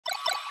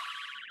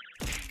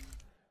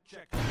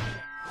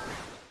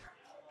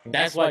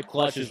That's why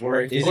Clutch is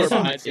worried. Is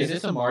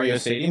this a Mario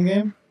Stadium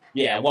game?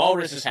 Yeah,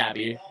 Walrus is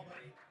happy.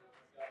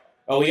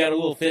 Oh, we got a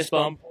little fist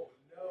bump.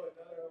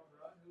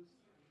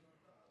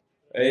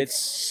 It's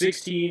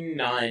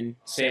 16-9,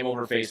 Sam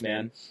over Face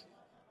Man.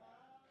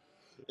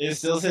 It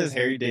still says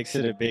Harry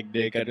Dixon a big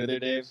dick under their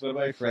names. One of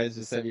my friends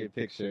just sent me a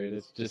picture,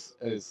 and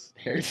it's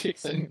Harry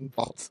Dixon and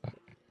Baltor.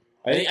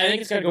 I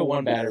think it's got to go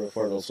one batter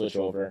before it'll switch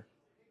over.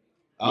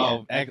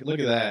 Oh, look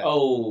at that.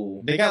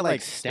 Oh. They got,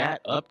 like,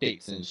 stat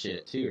updates and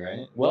shit, too,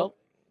 right? Well.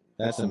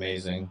 That's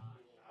amazing.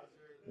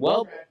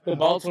 Well, the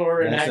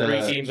Baltor and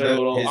MattGree teams are a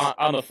little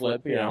on the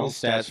flip, you know. His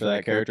stats for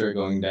that character are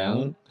going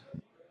down.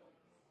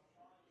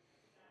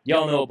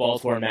 Y'all know what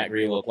Baltor and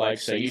MattGree look like,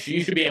 so you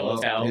should be able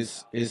to tell.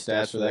 His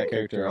stats for that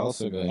character are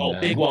also going down.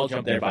 Oh, big wall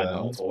jump there by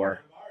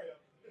Baltor.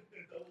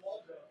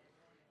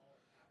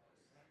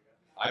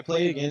 I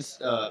play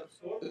against, I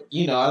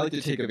like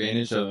to take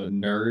advantage of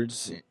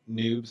noobs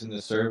in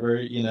the server.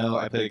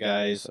 I played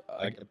guys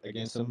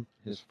against him.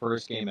 His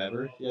first game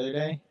ever the other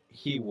day,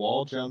 he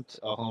wall jumped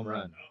a home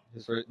run.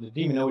 Didn't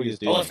even know what he was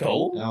doing. Oh, let's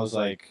go. And I was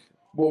like,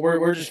 well,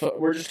 we're just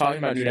talking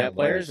about new net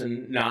players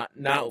and not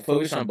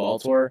focused on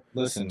Baltor.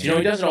 Listen, he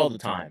does it all the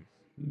time.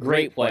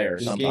 Great player.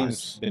 This sometimes.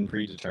 Game's been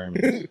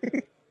predetermined.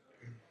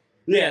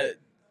 Yeah,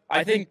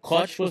 I think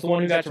Clutch was the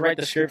one who got to write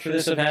the script for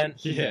this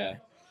event. Yeah.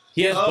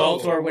 He has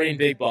Baltor winning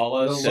big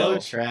Balla. The low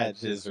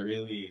trash is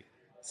really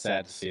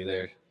sad to see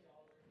there.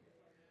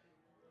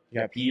 You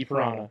got P.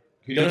 Piranha.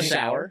 Who does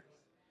sour?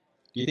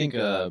 Do you think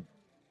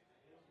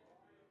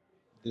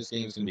this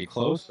game's going to be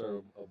close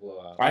or a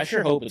blowout? I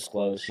sure hope it's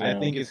close. I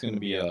think it's going to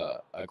be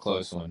a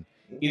close one.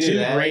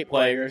 Two great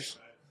players.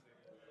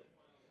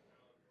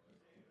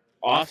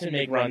 Often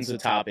make runs to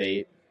top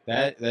 8.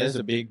 That is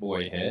a big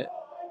boy hit.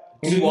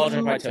 Two wall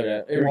jump by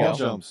Toda. There we go. Wall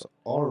jumps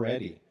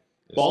already.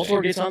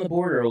 Baltor gets on the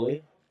board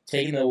early,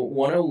 taking the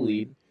 1-0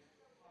 lead.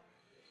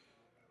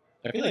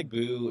 I feel like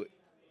Boo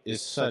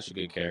is such a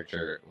good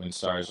character when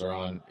stars are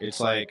on. It's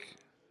like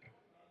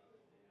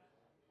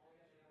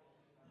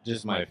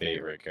just my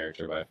favorite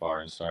character by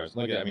far in stars.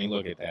 Look at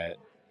that.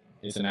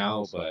 It's an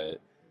out,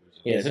 but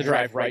yeah, it's a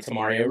drive right to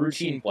Mario.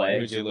 Routine play.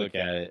 Would you look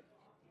at it?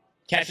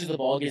 Catches the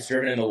ball, gets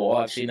driven in the wall.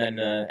 I've seen that in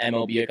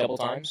MLB a couple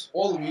times.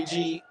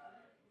 Waluigi,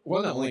 one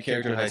of the only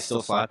characters I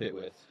still slap it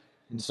with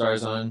in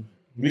Stars On.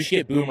 We should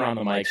get Boomer on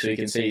the mic so he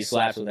can say he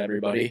slaps with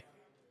everybody.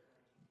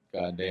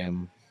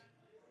 Goddamn.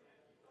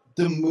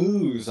 The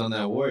moves on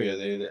that Wario,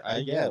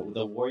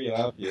 the Wario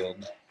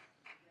outfield.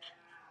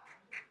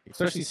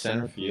 Especially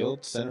center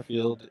field. Center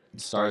field,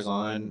 Stars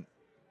On,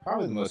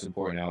 probably the most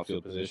important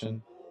outfield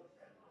position.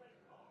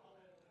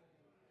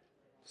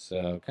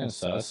 So, kind of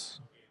sus.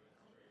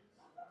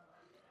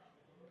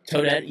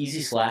 Toadette,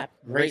 easy slap.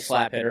 Great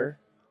slap hitter.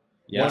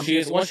 Yeah.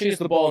 Once she gets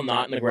the ball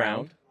not in the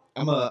ground.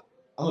 I'm a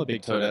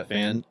big Toadette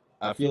fan.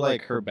 I feel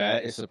like her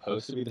bat is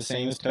supposed to be the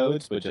same as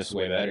Toad's, but just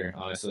way better,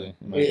 honestly,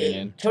 in my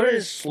opinion. Toadette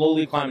is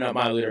slowly climbing up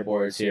my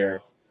leaderboards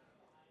here.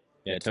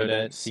 Yeah,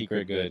 Toadette,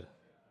 secret good.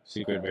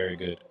 Secret very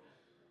good.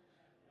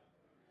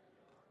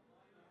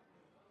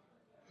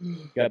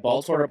 Got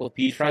Baltor up with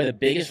Peach, probably the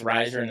biggest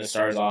riser in the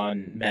Stars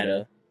On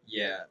meta.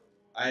 Yeah,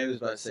 I was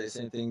about to say the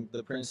same thing.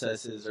 The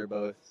princesses are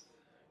both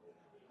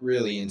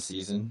really in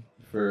season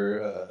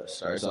for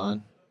Stars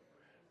On.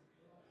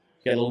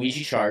 Got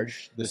Luigi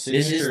charged. This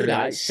is the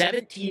guy.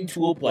 17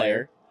 tool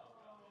player.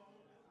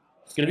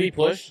 It's going to be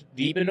pushed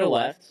deep into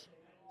left.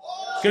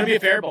 It's going to be a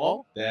fair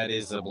ball. That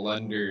is a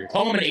blunder.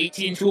 Call him an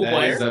 18 tool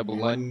player. That is a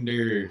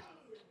blunder.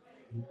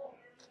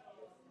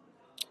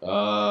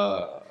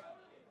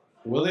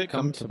 Will it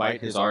come to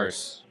bite his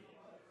arse?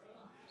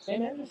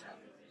 Sandman just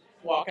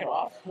walking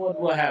off.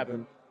 What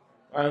happened?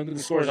 I don't think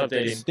the score's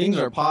updating. Things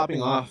are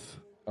popping off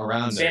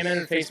around us. Sandman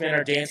and Faceman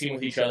are dancing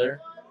with each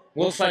other.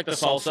 Looks like the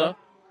salsa.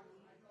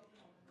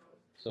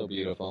 So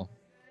beautiful.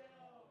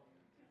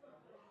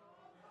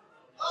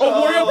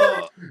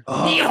 Oh,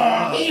 Wario!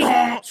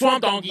 Yee-haw!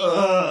 Swamp Donkey!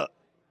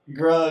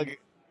 Grug.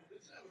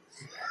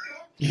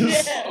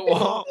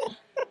 Yeah.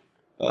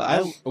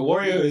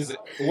 Wario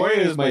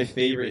is my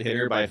favorite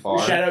hitter by far.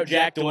 Shout out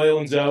Jack Doyle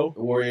and Zoe.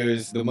 Wario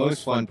is the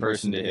most fun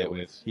person to hit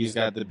with. He's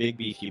got the big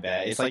beefy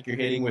bat. It's like you're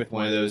hitting with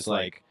one of those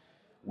like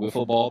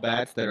wiffle ball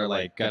bats that are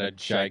like got a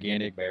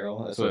gigantic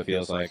barrel. That's what it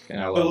feels like, and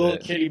I love it. The little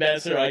kitty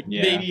bats are like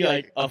maybe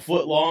like a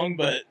foot long,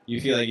 but you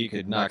feel like you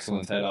could knock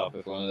someone's head off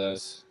with one of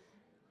those.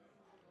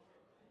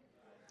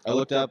 I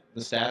looked up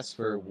the stats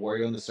for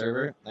Wario on the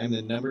server. I'm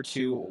the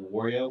 #2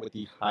 Wario with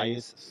the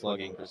highest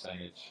slugging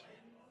percentage.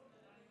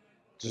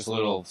 Just a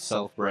little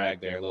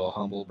self-brag there, a little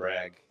humble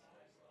brag.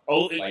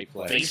 Oh,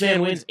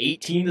 Faceman wins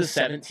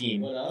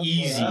 18-17.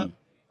 Easy.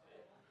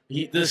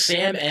 The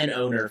Sam N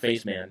owner,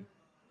 Faceman.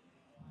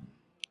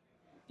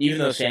 Even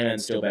though Sam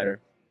N's still better.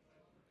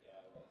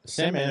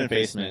 Sam N and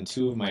Faceman,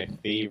 two of my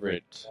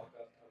favorite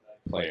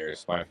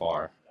players by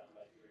far.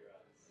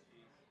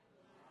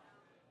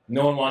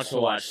 No one wants to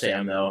watch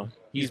Sam, though.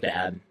 He's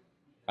bad.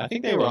 I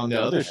think they were on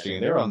the other stream.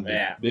 They were on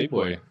Big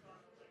Boy.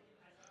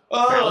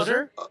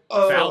 Bowser?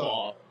 Foul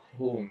ball.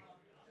 Ooh.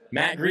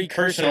 MattGree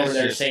cursing over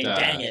there saying,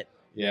 dang it.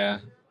 Yeah.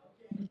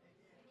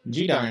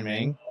 G darn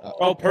Ming.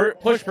 Oh,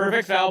 push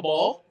perfect foul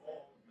ball.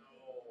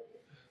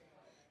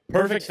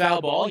 Perfect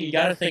foul ball. You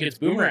got to think it's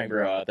Boomerang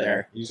Bro out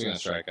there. He's going to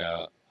strike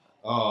out.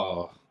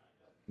 Oh,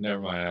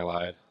 never mind. I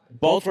lied.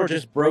 Baltor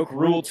just broke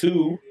Rule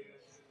 2.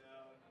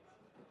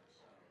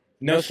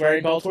 No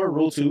swearing, Baltor.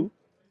 Rule 2.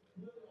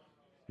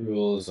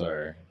 Rules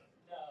are...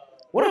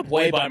 What a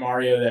play by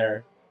Mario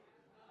there.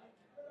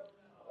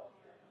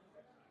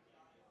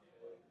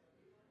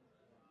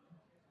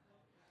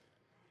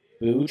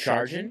 Boo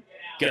charging.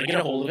 Gonna get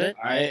a hold of it.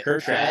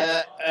 Curve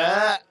track.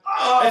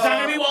 It's not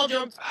gonna be wall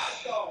jumped.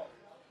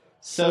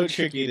 So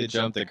tricky to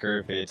jump the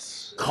curve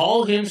hits.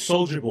 Call him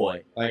Soldier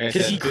Boy. Like I said,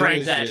 because he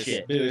cranked that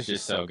shit. Boo is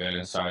just so good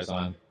in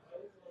Starzon.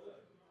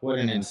 What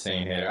an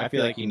insane hitter. I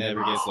feel like he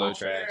never gets low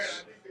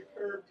tracks.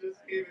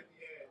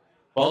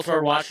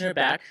 Baltor watching it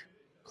back.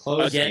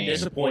 Close again, game.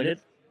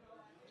 Disappointed.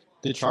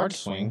 The charge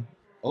swing.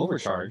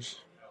 Overcharged.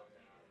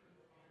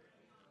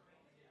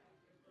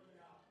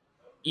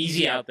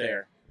 Easy out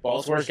there.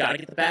 Baltor's got to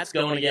get the bats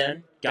going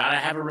again. Got to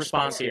have a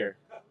response here.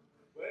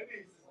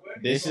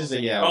 This is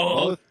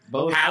a,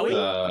 both Howie?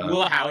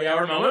 Will a Howie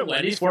hour moment?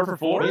 Wendy's 4 for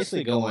 4?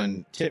 Basically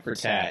going tit for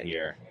tat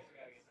here.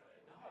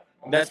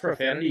 That's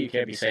profanity. You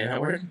can't be saying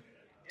that word.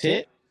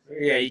 Tit?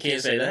 Yeah, you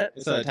can't say that.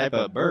 It's a type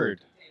of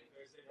bird.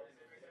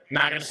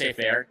 Not going to say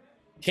fair.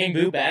 King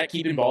Boo bad at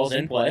keeping balls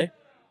in play.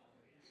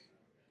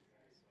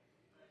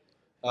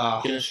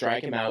 Going to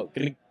strike him out.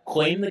 Going to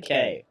claim the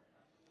K.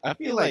 I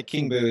feel like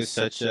King Boo is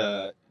such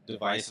a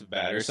divisive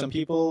batter. Some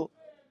people,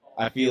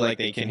 I feel like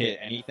they can hit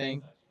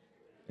anything,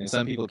 and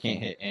some people can't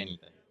hit anything.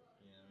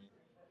 You know what I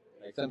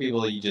mean? Like some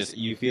people,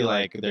 you feel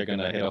like they're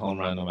gonna hit a home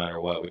run no matter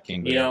what with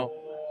King Boo. You know,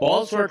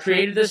 Baltor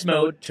created this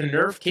mode to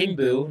nerf King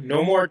Boo.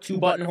 No more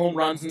 2-button home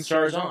runs and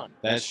Starzon.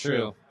 That's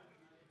true,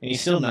 and he's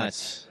still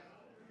nuts.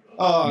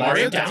 Oh,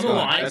 Mario down the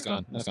line. That's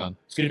gone. That's gone.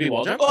 It's going to be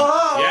wall jump.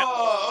 Oh!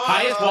 Yeah.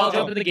 Highest wall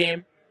jump in the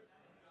game.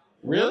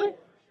 Really?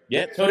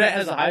 Yep. Toadette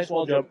has the highest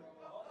wall jump.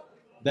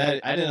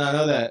 That I did not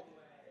know that.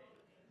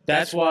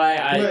 That's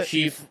why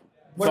Chief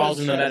what falls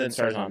are in the the net stats?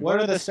 and Starzon. What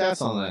are the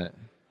stats on that?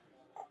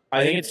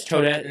 I think it's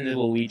Toadette and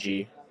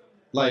Luigi.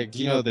 Like, do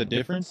you know the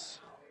difference?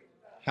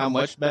 How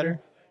much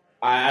better?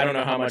 I don't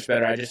know how much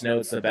better. I just know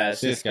it's the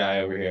best. This guy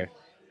over here.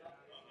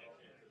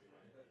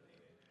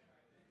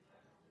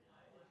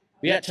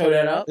 We got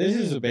Toadette up. This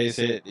is a base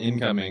hit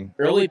incoming.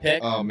 Early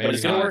pick, Oh, maybe but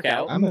it's going to not. work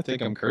out. I'm gonna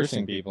think I'm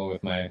cursing people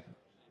with my.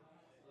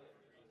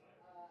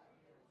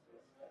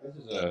 This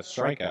is a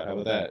strikeout. How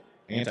about that?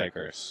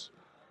 Anti-curse.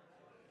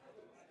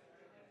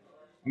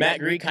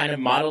 MattGree kind of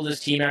modeled his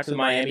team after the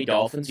Miami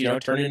Dolphins,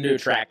 turned it into a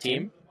track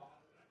team.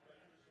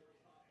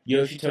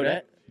 Yoshi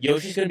Toadette.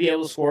 Yoshi's going to be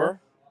able to score.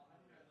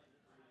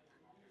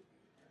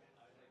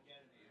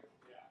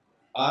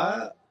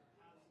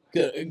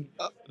 Good.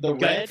 The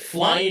red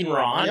Flying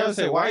Ron. I was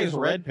say, why is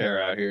Red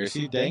Pear out here? Is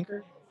he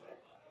Danker?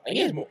 I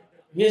think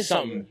he has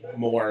something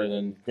more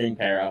than Green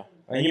Para.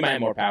 I think he might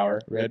have more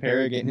power. Red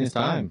Pear getting his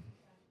time.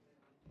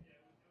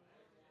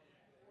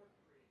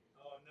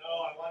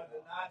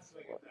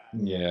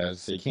 Yeah,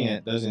 so you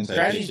can't. Those inside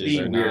Strategy's pitches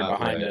are being weird not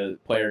behind right. the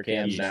player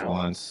cams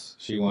now.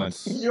 She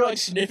wants. You're like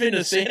sniffing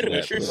a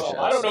sandwich or something.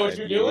 I don't know what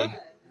you're doing.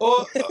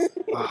 Oh,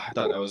 I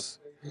thought that was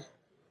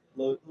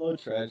low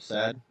trash.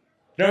 Sad.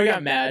 No, we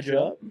got Madge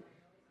up.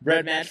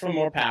 Red Madge for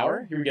more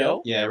power. Here we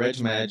go. Yeah, Reg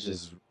Madge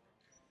is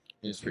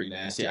pretty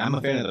nasty. I'm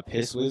a fan of the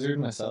Piss Wizard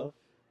myself.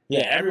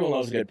 Yeah, everyone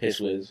loves a good piss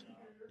whiz.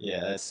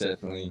 Yeah, that's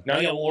definitely Now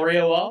we got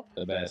Wario up.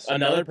 the best.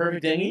 Another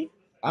perfect dinghy.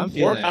 I'm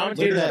feeling it. Look at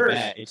commentator's that curse.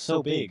 bat. It's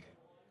so big.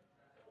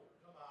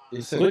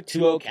 It's Quick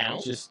 2-0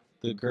 count. just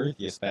the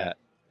girthiest bat.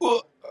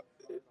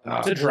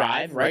 It's a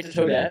drive right to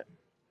Toadette.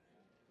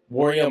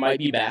 Wario might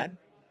be bad.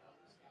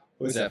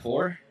 What is that,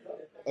 4?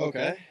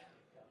 Okay.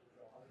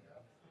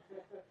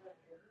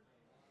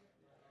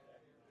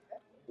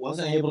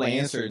 Wasn't able to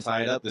answer and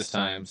tie it up this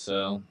time,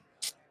 so.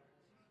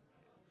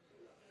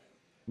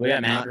 We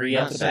got MattGree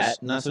off the bat.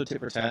 Not so tit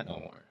for tat no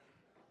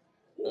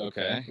more.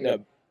 Okay.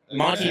 No,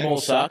 Monty Okay. Mole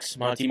sucks.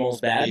 Monty Mole's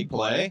bad. Big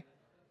play.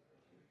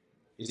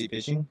 Is he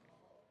pitching?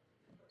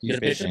 He's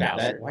gonna pitch to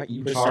Bowser. What,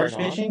 you Put charge Starzon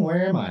on. pitching?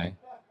 Where am I?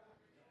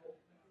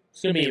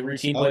 It's going to be a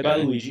routine play by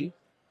Okay. Luigi.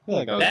 I feel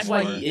like I was That's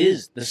why more- he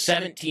is the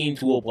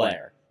 17-tool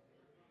player.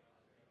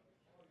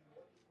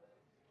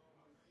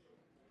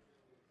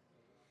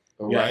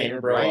 Yeah,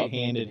 hammer bro up.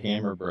 Right-handed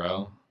hammer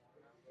bro.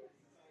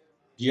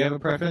 Do you have a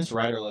preference,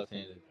 right or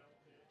left-handed?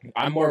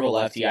 I'm more of a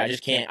lefty. I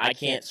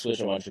can't switch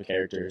a bunch of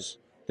characters.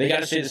 They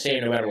got to stay the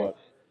same no matter what.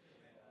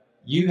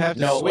 You have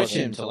to No, it switch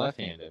wasn't. him to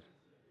left-handed.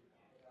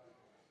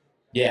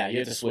 Yeah, you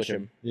have to switch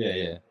them.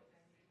 Yeah.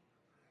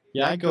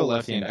 Yeah, I go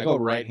left-handed. I go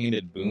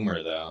right-handed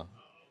boomer though.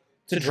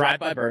 To drive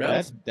by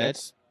Birdo.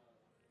 That's.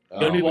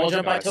 Gonna be my wall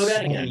jump by God, Toadette so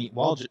again. many-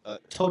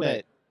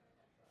 Toadette,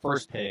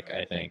 first pick,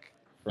 I think.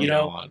 From You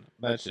know- now on.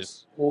 That's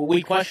just Well,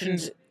 we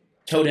questioned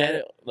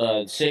Toadette,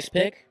 the 6th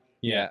pick.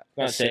 yeah.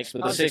 Not 6,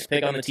 but the 6th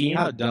pick on the team.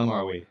 How dumb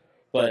are we?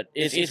 But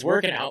it's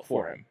working out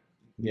for him.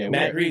 Yeah,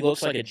 MattGree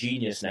looks like a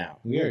genius now.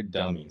 we are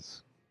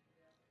dummies.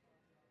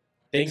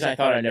 Things I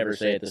thought I'd never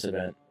say at this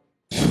event.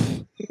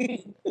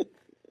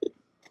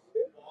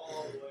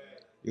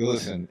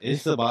 Listen,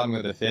 it's the bottom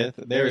of the fifth.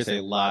 There is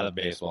a lot of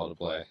baseball to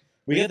play.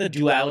 We get the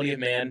duality of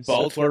man,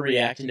 Baltor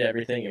reacting to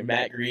everything, and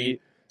MattGree,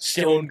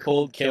 stone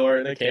cold killer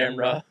in the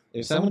camera.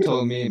 If someone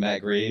told me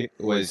MattGree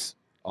was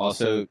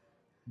also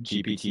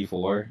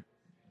GPT-4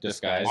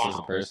 disguised as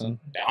a person,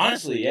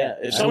 Honestly, yeah.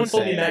 If someone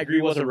told me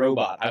MattGree was a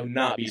robot, I would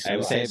not be surprised. I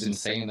would say I've been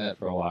saying that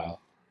for a while.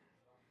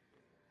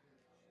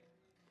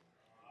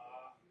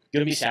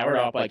 Gonna be soured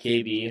off by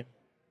KB.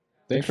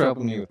 Thanks for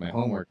helping me with my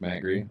homework,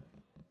 MattGree.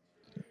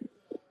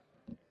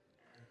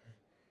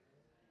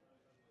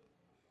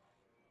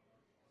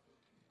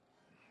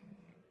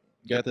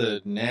 Got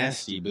the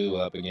nasty boo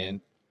up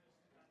again.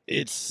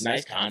 It's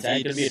nice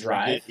contact. Gonna be a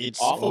drive.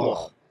 It's off the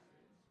wall.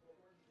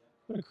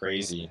 What a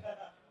crazy.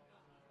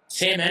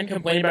 Sam N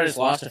complaining about his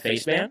loss to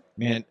Faceman.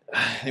 Man,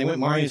 they went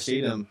Mario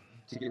Stadium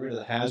to get rid of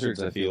the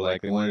hazards. I feel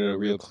like they wanted a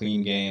real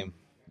clean game.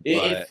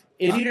 If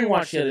you didn't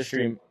watch the other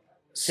stream,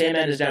 Sam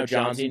N is now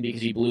Johnson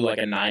because he blew like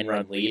a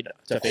 9-run lead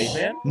to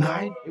Faceman.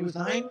 9? It was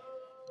 9.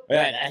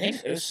 Yeah, I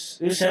think it was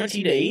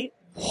 17-8.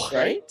 What?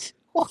 Right?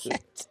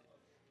 What?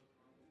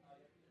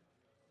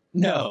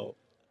 No.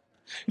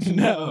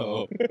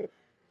 No.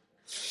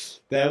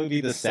 That would be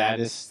the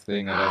saddest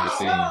thing I've ever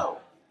seen.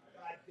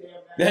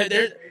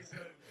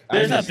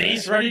 There's a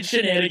base running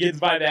shenanigans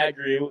by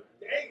MattGree.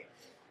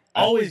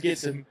 Always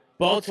gets him.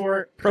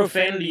 Baltor,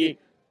 profanity.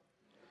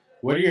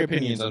 What are your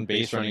opinions on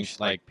base running,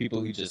 like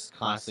people who just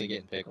constantly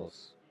get in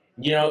pickles?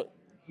 You know,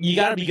 you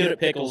got to be good at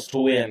pickles to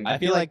win. I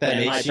feel like that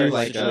makes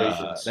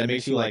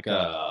you like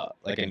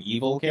an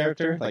evil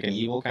character, like an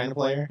evil kind of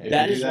player.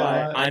 That is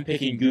why I'm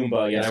picking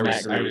Goomba against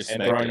MattGree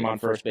and throwing him on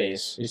first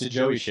base. It's a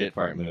Joey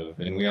Shitfart move,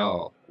 and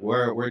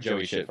we're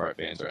Joey Shitfart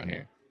fans around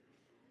here.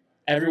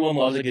 Everyone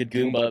loves a good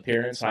Goomba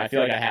appearance, so I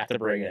feel like I have to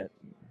bring it.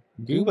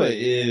 Goomba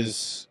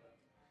is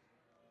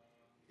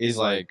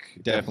like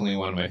definitely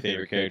one of my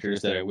favorite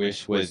characters that I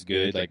wish was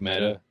good, like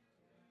meta.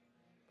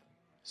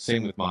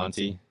 Same with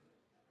Monty.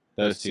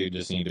 Those two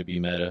just need to be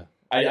meta.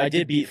 I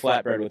did beat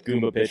Flatbread with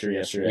Goomba Pitcher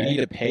yesterday. We need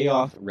to pay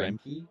off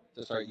Remke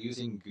to start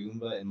using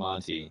Goomba and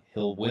Monty.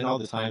 He'll win all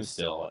the time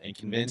still and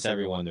convince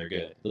everyone they're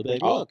good. They'll be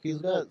like, look, he's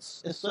got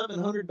a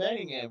 700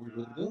 batting average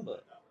with Goomba.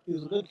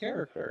 He's a good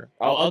character.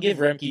 I'll give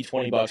Remke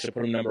 $20 to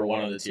put him number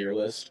 1 on the tier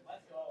list.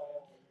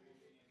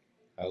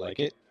 I like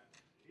it.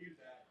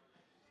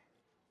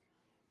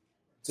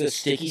 It's a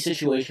sticky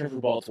situation for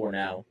Baltimore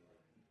now.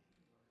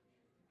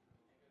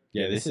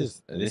 Yeah, this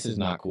is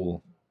not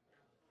cool.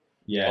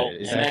 Yeah,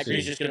 and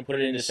MattGree's just going to put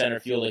it into center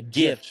field, a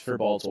gift for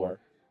Baltimore.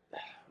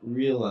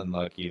 Real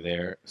unlucky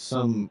there.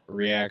 Some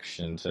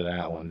reaction to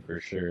that one for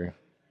sure.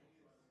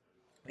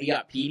 He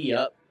got PD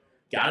up.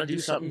 Got to do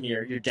something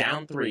here. You're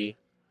down 3.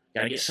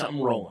 Got to get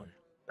something rolling.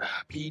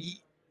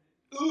 PD.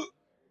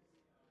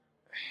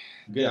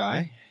 Good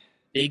eye.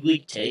 Big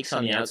league takes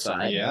on the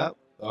outside. Yeah.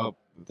 Oh,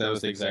 that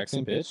was the exact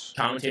same pitch.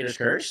 Commentator's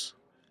curse.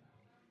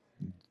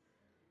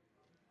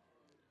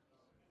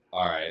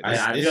 All right.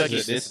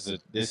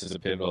 This is a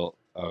pivotal.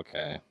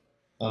 Okay.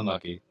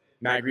 Unlucky.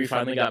 MattGree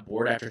finally got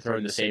bored after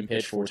throwing the same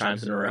pitch 4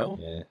 times in a row.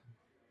 Yeah.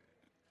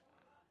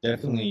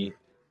 Definitely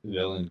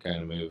villain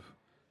kind of move.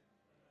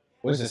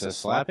 What is this, a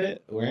slap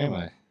hit? Where am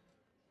I?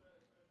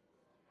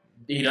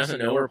 He doesn't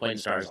know we're playing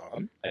Stars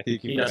on. I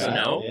think he doesn't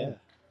know. Yeah.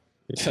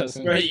 He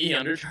doesn't. Right, he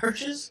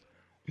undercharges.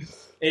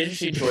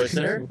 Interesting choice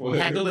there.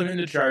 Haggled him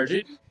into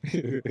charging.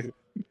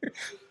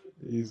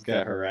 He's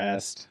got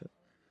harassed.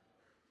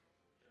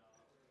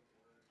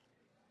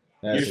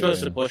 You're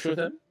supposed to push with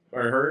him?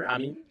 Or her? I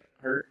mean,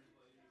 her.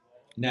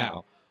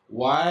 Now,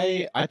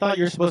 why? I thought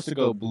you're supposed to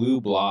go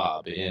blue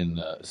blob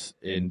in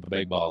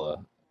Big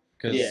Balla.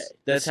 Yeah,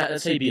 that's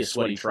how you be a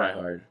sweaty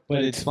tryhard.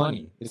 But it's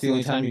funny. It's the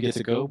only time you get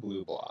to go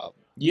blue blob.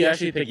 You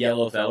actually pick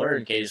yellow feller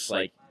in case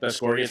like the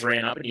score gets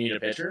ran up and you need a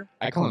pitcher?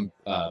 I call him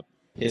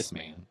Piss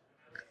Man.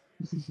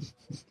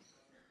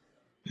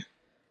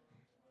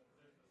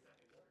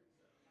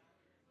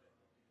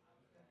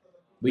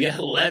 We got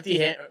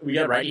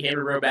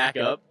righty-handed row back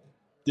up.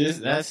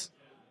 That's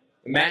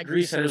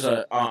MattGree said it was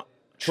a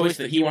choice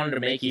that he wanted to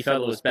make. He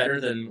felt it was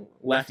better than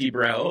lefty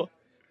bro.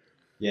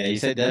 Yeah, he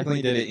said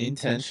definitely did it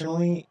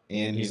intentionally,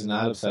 and he's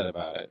not upset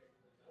about it.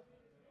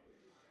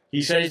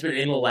 He said he's been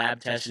in the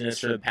lab testing this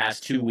for the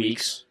past 2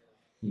 weeks.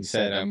 He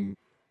said, I'm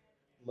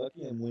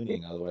lucky I'm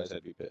winning, otherwise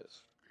I'd be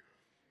pissed.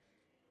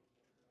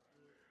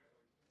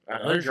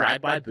 Another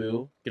drive-by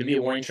boo. Gonna be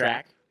a warning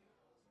track.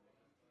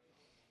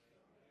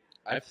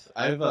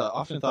 I've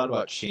often thought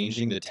about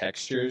changing the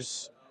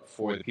textures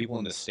for the people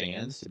in the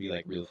stands to be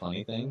like real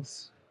funny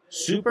things.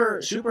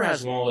 Super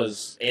has one of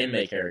those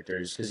anime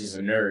characters because he's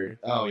a nerd.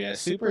 Oh yeah,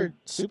 Super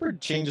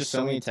changes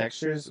so many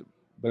textures,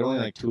 but only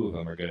like 2 of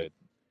them are good.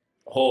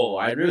 Oh,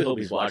 I really hope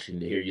he's watching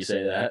to hear you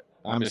say that.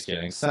 I'm just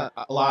kidding.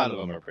 A lot of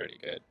them are pretty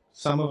good.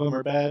 Some of them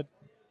are bad.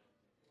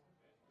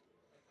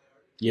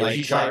 Yeah,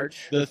 like,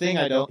 charge. The thing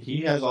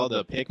he has all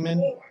the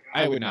Pikmin.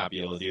 I would not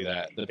be able to do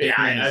that.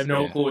 I have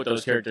no clue what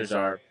those characters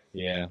are.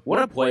 Yeah. What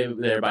a play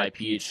there by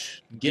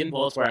Peach. Getting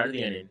Baltor out of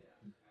the inning.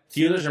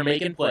 Steelers are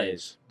making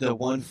plays. The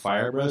one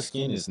Fire Bro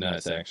skin is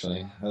nuts,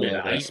 actually. I love Yeah,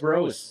 that. Ice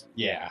Bro is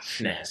Yeah,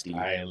 nasty.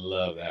 I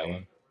love that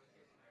one.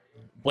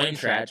 Blame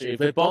Traj.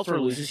 If Baltor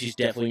loses, he's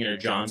definitely going to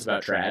Johns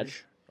about Traj.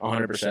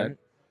 100%.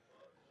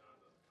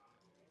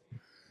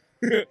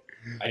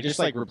 I just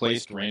like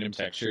replaced random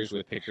textures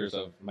with pictures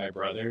of my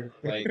brother,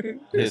 like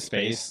his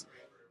face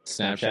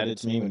Snapchatted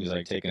to me when he's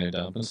like taking a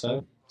dump and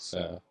stuff.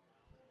 So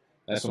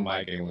that's what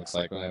my game looks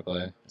like when I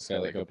play. It's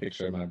got like a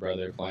picture of my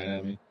brother flying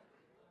at me.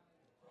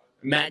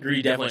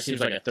 MattGree definitely seems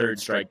like a third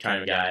strike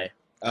kind of guy.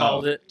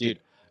 Called it. Dude.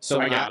 So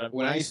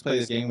when I used to play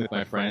this game with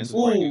my friends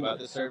before I knew about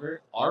this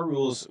server, our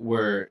rules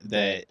were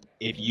that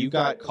if you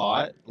got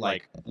caught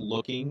like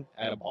looking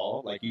at a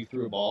ball, like you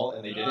threw a ball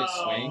and they didn't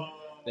swing,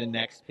 the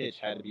next pitch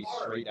had to be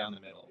straight down the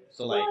middle.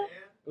 So like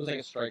it was like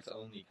a strikes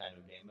only kind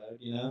of game mode,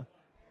 you know?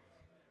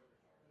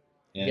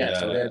 And, yeah,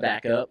 so they're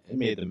back up. It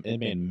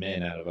made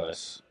men out of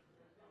us.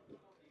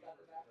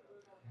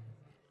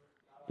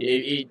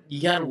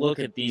 You got to look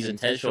at these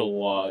intentional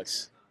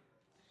walks.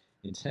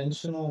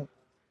 Intentional.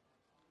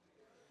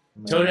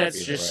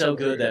 Toadette's just so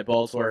good that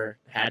Baltor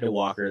had to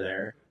walk her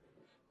there.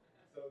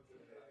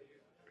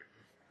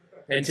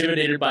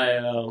 Intimidated by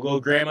a little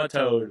grandma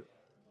Toad.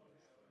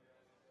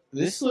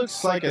 This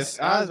looks like I was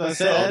about to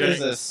say, that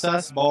is a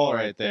sus ball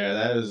right there.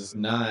 That is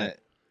not.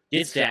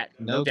 It's that.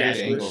 No good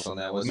angles on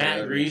that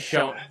whatsoever. MattGree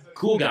shown.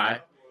 Cool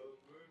guy.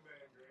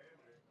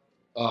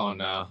 Oh,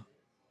 no.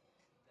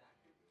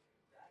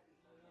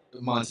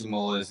 Monty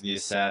Mola is the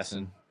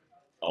assassin.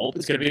 Oh,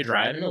 it's going to be a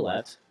drive in the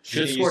left.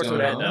 Should score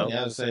Toadette, though.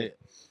 Yeah, I would say,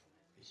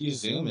 he's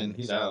zooming.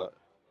 He's out.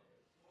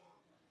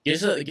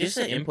 Gets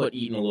the input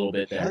eaten a little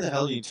bit there. How the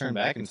hell do you turn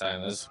back in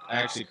time? That's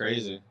actually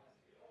crazy.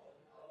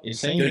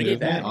 Insane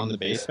movement on the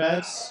base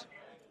pads.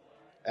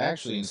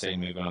 Actually insane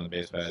movement on the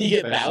base pads. You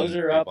get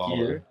Bowser up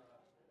here.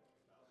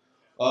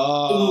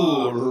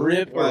 Oh, ooh,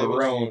 rip or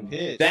roam.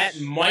 That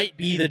might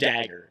be the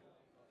dagger.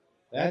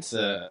 That's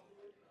a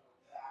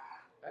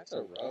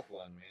rough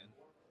one, man.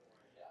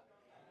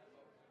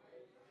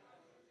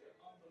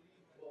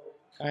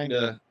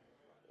 Kinda.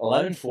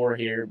 11-4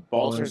 here.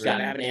 Baltor's got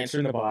to have an answer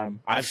in the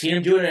bottom. I've seen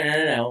him do it in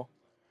NNL.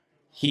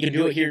 He can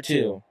do it here,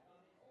 too.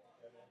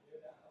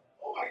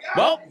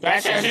 Well,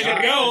 that's actually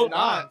going to go.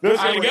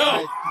 That's going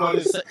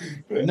to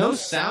go. No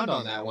sound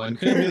on that one.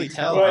 Couldn't really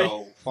tell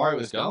how far it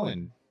was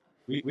going.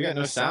 We got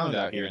no sound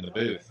out here in the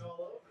booth.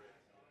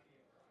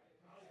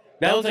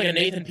 That looked like a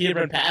Nathan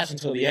Peterman pass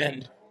until the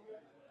end.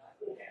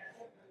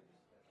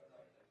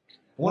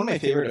 One of my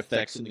favorite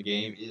effects in the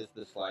game is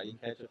the sliding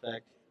catch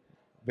effect.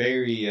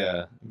 Very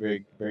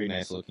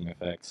nice looking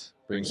effects.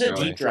 Brings joy.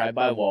 It's a deep drive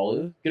by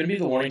Walu. Gonna be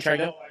the warning try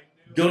go.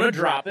 Gonna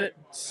drop it.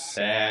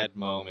 Sad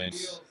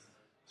moment.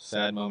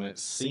 Sad moment.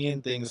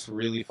 Seeing things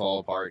really fall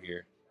apart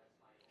here.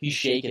 He's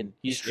shaking.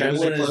 He's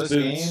trembling in his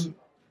boots. Game.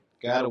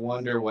 Gotta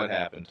wonder what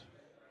happened.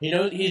 He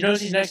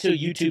knows he's next to a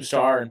YouTube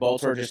star and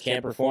Baltor just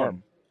can't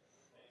perform.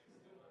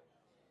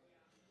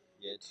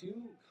 Yeah,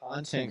 two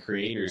content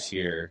creators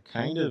here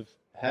kind of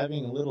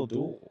having a little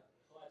duel.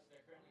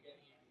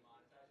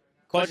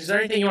 Clutch, is there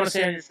anything you want to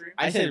say on your stream?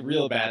 I said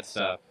real bad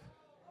stuff.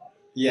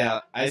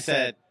 Yeah, I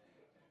said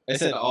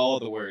all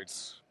the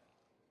words.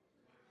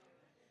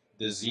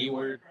 The Z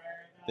word,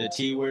 the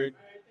T word.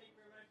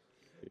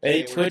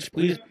 Hey, Twitch,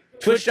 please.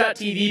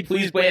 Twitch.tv,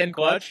 please ban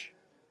Clutch.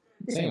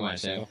 Say my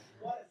channel.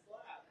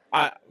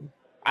 I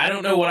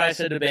don't know what I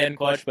said to ban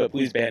Clutch, but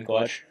please ban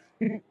Clutch.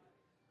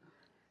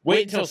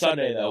 Wait until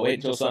Sunday, though. Wait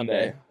until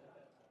Sunday.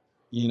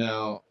 You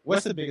know,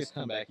 what's the biggest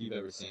comeback you've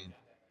ever seen?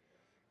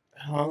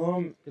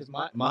 Because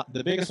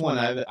the biggest one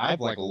I've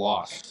like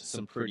lost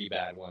some pretty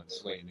bad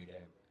ones late in the game,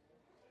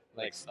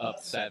 like up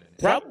 7.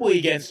 Probably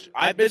against.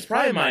 It's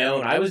probably my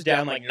own. I was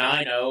down like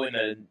 9-0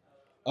 in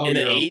the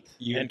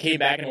 8th and came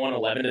back and won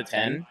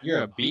 11-10.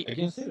 You're a beat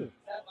against who?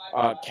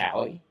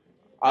 Cali.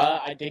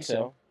 I think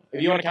so.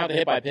 If you want to count the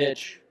hit by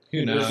pitch,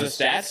 who knows? The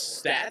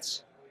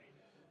stats.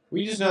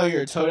 We just know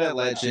you're a Toadette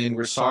legend.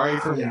 We're sorry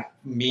for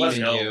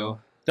memeing you.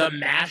 The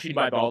mashing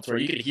by Baltor,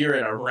 you could hear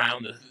it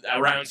around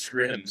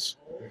scrims.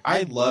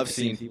 I love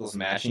seeing people's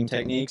mashing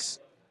techniques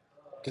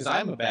because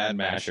I'm a bad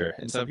masher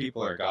and some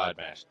people are god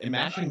mash. And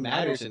mashing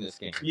matters in this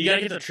game. You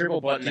gotta get the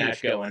triple button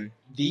mash going.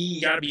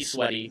 You gotta be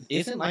sweaty.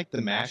 Isn't like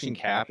the mashing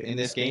cap in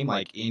this game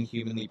like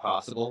inhumanly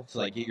possible to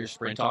like get your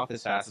sprint off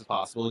as fast as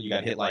possible? You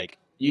gotta hit like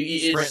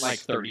sprint like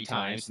 30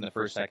 times in the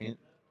first second.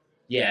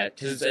 Yeah,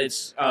 because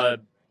it's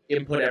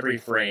input every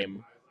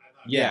frame.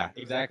 Yeah,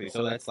 exactly.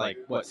 So that's like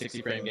what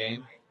 60 frame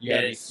game.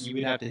 You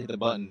would have to hit the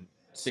button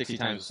 60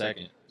 times a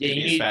second. Yeah,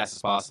 as fast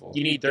as possible.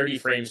 You need 30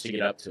 frames to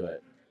get up to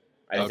it.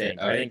 I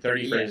think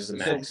 30 frames is the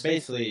max. So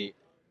basically,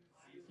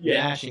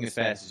 mashing as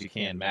fast as you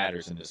can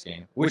matters in this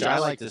game, which I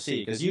like to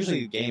see because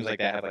usually games like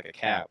that have like a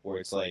cap where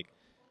it's like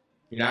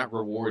you're not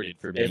rewarded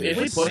for being. If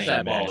we push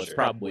that ball, it's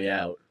probably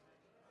out.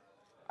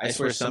 I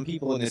swear, some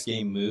people in this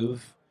game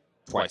move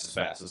twice as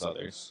fast as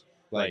others.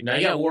 Like now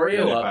you got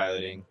Wario up.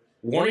 Piloting.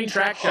 Warning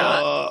track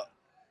shot.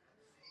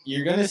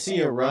 You're gonna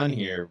see a run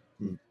here.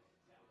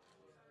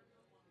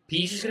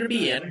 Peach is gonna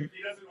be in.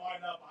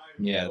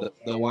 Yeah,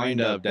 the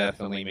wind-up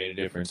definitely made a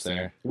difference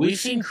there. We've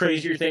seen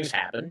crazier things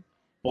happen.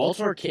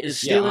 Baltor is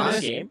still in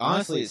this game.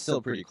 Honestly, it's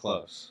still pretty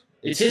close.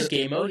 It's his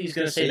game mode. He's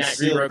going to say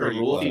MattGree broke a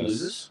rule if he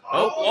loses.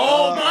 Oh,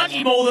 Oh,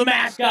 Monty Mole, the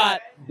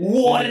mascot.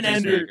 What an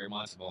ender.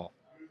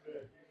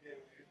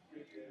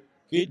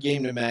 Good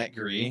game to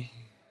MattGree.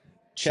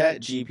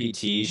 Chat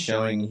GPT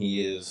showing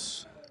he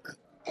is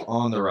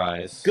on the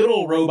rise. Good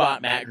old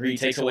robot MattGree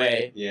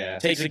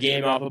takes a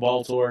game off of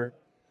Baltor.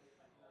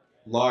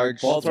 Large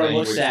Baltor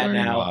looks sad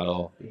now.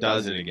 Model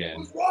does it again.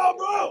 What's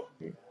wrong,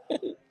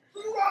 bro?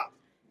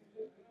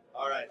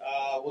 All right,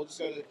 we'll just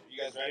go to.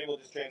 You guys ready? We'll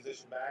just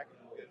transition back.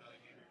 And we'll get another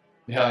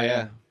game. Hell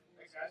yeah.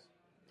 Thanks, guys.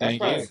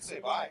 Thank you. Say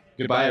bye.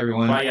 Goodbye,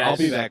 everyone. Bye, guys. I'll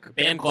be back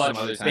Fan clutch.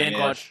 some other time. Fan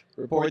clutch.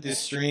 Report this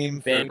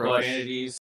stream Fan for clutch. profanities.